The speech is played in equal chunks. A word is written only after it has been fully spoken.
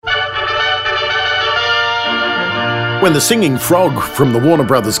When the singing frog from the Warner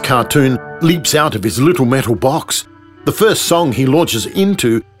Brothers cartoon leaps out of his little metal box, the first song he launches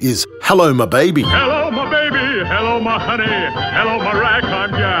into is Hello My Baby. Hello my baby, hello my honey, hello my ragtime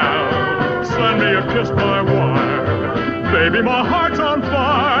gal. Send me a kiss by wire. Baby, my heart's on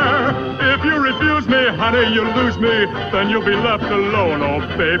fire. If you refuse me, honey, you lose me, then you'll be left alone. Oh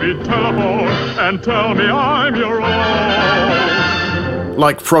baby, telephone and tell me I'm your own.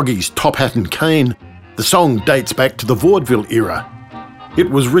 Like Froggy's Top Hat and Cane, the song dates back to the vaudeville era. It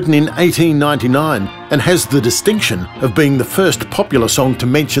was written in 1899 and has the distinction of being the first popular song to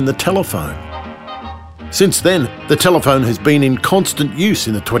mention the telephone. Since then, the telephone has been in constant use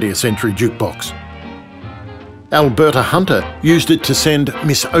in the 20th century jukebox. Alberta Hunter used it to send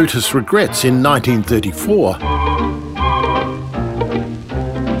Miss Otis Regrets in 1934.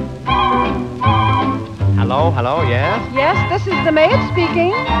 Hello, yes? Yes, this is the maid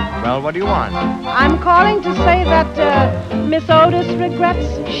speaking. Well, what do you want? I'm calling to say that Miss Otis regrets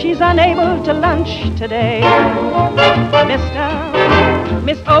she's unable to lunch today.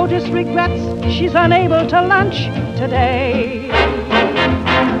 Miss Otis regrets she's unable to lunch today.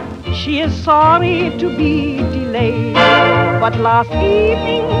 She is sorry to be delayed, but last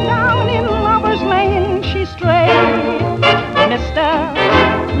evening down in Lover's Lane she strayed.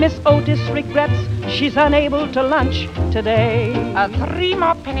 Miss Otis regrets she's unable to lunch today. 3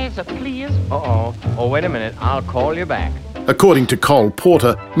 more pennies, please. Oh, wait a minute. I'll call you back. According to Cole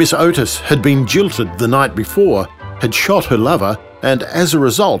Porter, Miss Otis had been jilted the night before, had shot her lover, and as a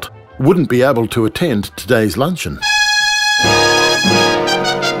result, wouldn't be able to attend today's luncheon.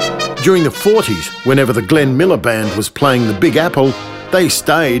 During the 40s, whenever the Glenn Miller Band was playing the Big Apple, they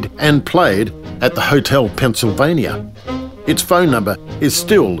stayed and played at the Hotel Pennsylvania. Its phone number is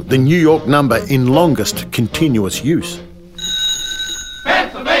still the New York number in longest continuous use.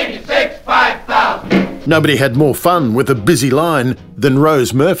 Pennsylvania 65000. Nobody had more fun with a busy line than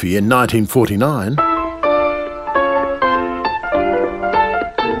Rose Murphy in 1949.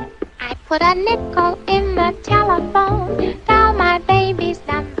 I put a nickel in the telephone, dial my baby's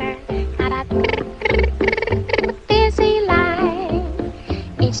number, got a busy line.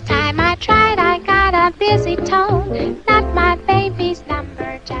 Each time I tried, I got a busy tone. Not my baby's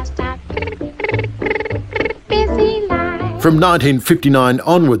number, just a busy line. From 1959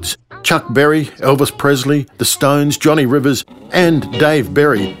 onwards, Chuck Berry, Elvis Presley, The Stones, Johnny Rivers and Dave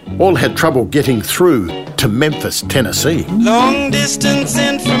Berry all had trouble getting through to Memphis, Tennessee. Long distance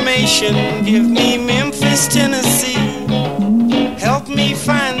information, give me Memphis, Tennessee. Help me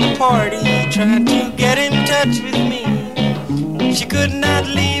find the party, tried to get in touch with me. She could not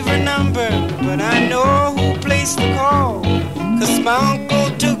leave her number, but I know who placed the call, 'cause my uncle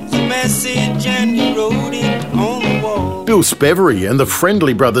took the message and he wrote it on the wall. Bill Spevery and the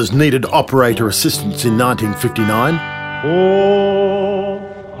Friendly Brothers needed operator assistance in 1959. Oh,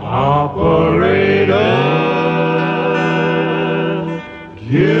 operator,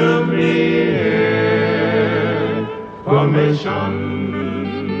 give me information,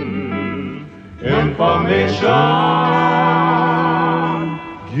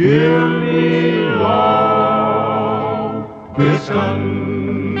 give me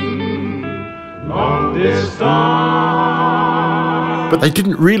long distance. But they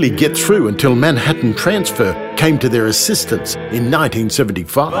didn't really get through until Manhattan Transfer came to their assistance in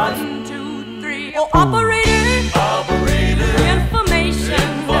 1975. 1, 2, 3. Oh, operator, information.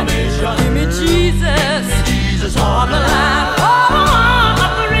 Give me Jesus on the line. Oh,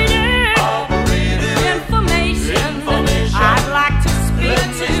 operator, information. I'd like to speak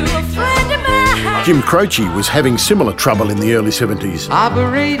to a friend of mine. Jim Croce was having similar trouble in the early 70s.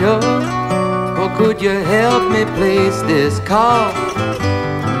 Operator, could you help me place this call?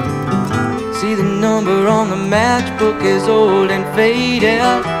 See, the number on the matchbook is old and faded.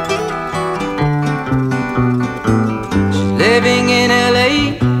 She's living in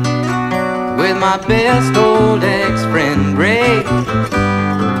L.A. with my best old ex-friend Ray.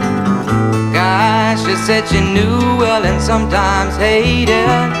 Gosh, she said she knew well and sometimes hated.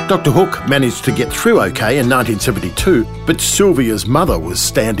 Dr. Hook managed to get through okay in 1972, but Sylvia's mother was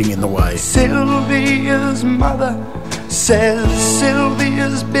standing in the way. Sylvia's mother says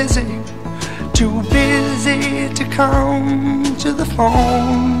Sylvia's busy, too busy to come to the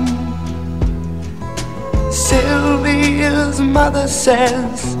phone. Sylvia's mother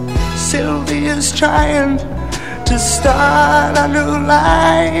says Sylvia's trying to start a new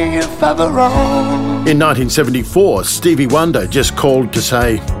life of her own. In 1974, Stevie Wonder just called to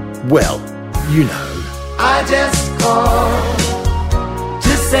say, well, you know. I just called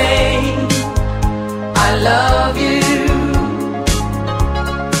to say I love you.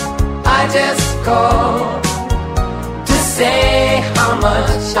 I just called say how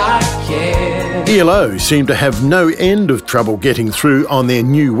much I care. ELO seemed to have no end of trouble getting through on their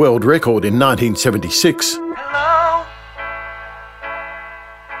new world record in 1976. Hello?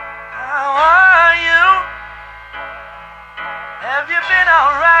 How are you? Have you been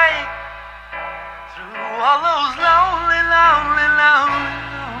alright? Through all those lonely, lonely, lonely,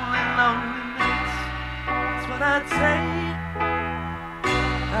 lonely, lonely nights. That's what I'd say.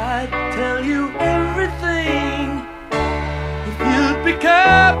 I'd tell you everything if you'd pick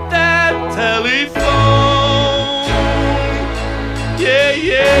up that telephone. Yeah,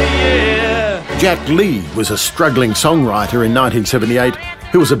 yeah, yeah. Jack Lee was a struggling songwriter in 1978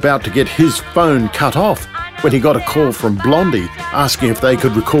 who was about to get his phone cut off when he got a call from Blondie asking if they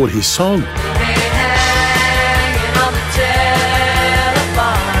could record his song.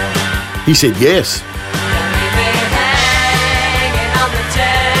 He said yes.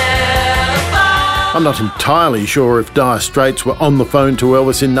 I'm not entirely sure if Dire Straits were on the phone to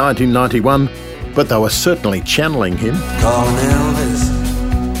Elvis in 1991, but they were certainly channeling him. Calling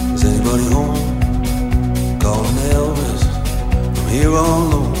Elvis, is anybody home? Calling Elvis, I'm here all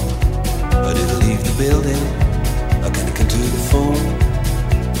alone. I didn't leave the building, I can't get to the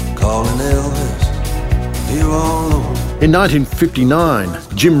phone. Calling Elvis, I'm here all alone. In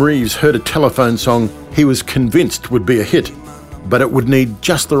 1959, Jim Reeves heard a telephone song he was convinced would be a hit, but it would need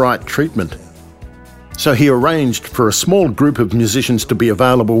just the right treatment. So he arranged for a small group of musicians to be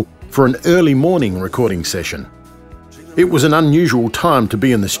available for an early morning recording session. It was an unusual time to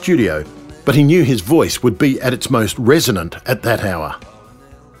be in the studio, but he knew his voice would be at its most resonant at that hour.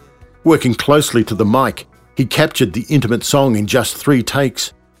 Working closely to the mic, he captured the intimate song in just 3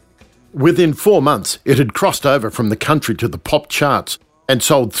 takes. Within 4 months, it had crossed over from the country to the pop charts and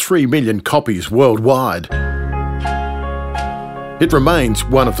sold 3 million copies worldwide. It remains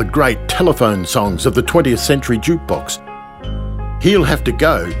one of the great telephone songs of the 20th century jukebox. He'll Have to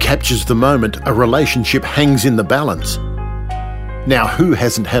Go captures the moment a relationship hangs in the balance. Now, who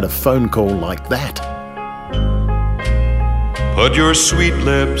hasn't had a phone call like that? Put your sweet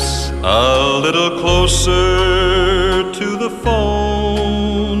lips a little closer to the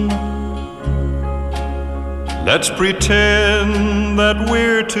phone. Let's pretend that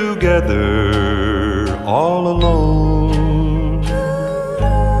we're together all alone.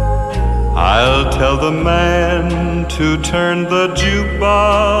 I'll tell the man to turn the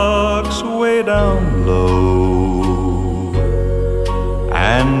jukebox way down low,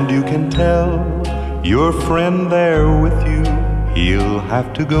 and you can tell your friend there with you, he'll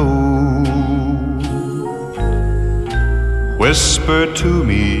have to go. Whisper to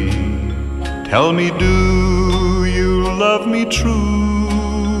me, tell me, do you love me true?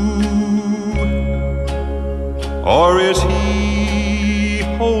 Or is he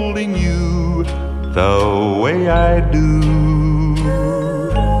holding you the way I do?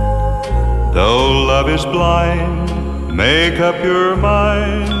 Though love is blind, make up your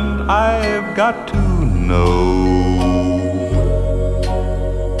mind, I've got to know.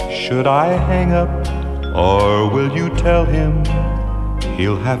 Should I hang up, or will you tell him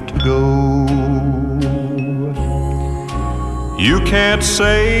he'll have to go? You can't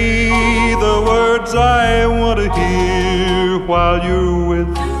say the words I want to hear while you're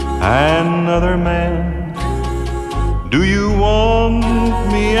with another man. Do you want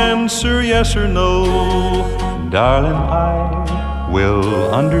me answer yes or no? Darling, I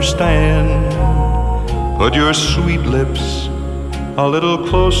will understand. Put your sweet lips a little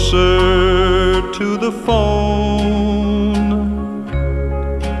closer to the phone.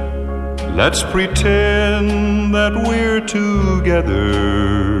 Let's pretend that we're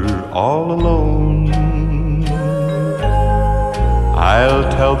together all alone. I'll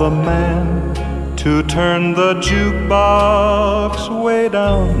tell the man to turn the jukebox way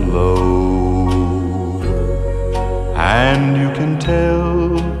down low, and you can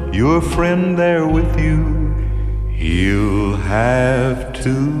tell your friend there with you, he'll have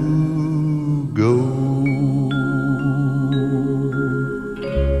to go.